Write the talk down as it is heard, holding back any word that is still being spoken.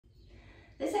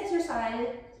This exercise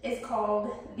is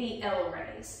called the L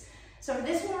raise. So for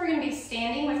this one, we're going to be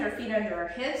standing with our feet under our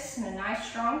hips and a nice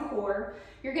strong core.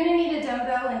 You're going to need a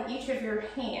dumbbell in each of your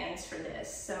hands for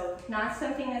this. So not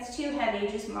something that's too heavy,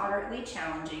 just moderately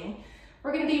challenging.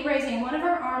 We're going to be raising one of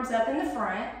our arms up in the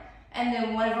front and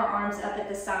then one of our arms up at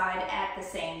the side at the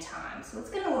same time. So it's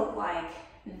going to look like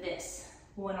this.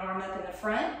 One arm up in the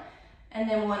front and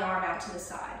then one arm out to the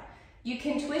side. You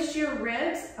can twist your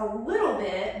ribs a little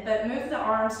bit, but move the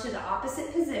arms to the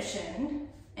opposite position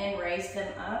and raise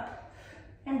them up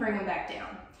and bring them back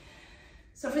down.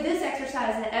 So for this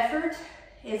exercise, the effort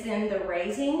is in the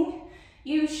raising.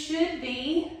 You should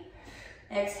be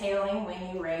exhaling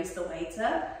when you raise the weights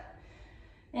up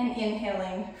and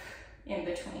inhaling in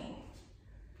between.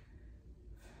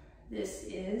 This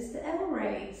is the L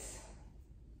raise.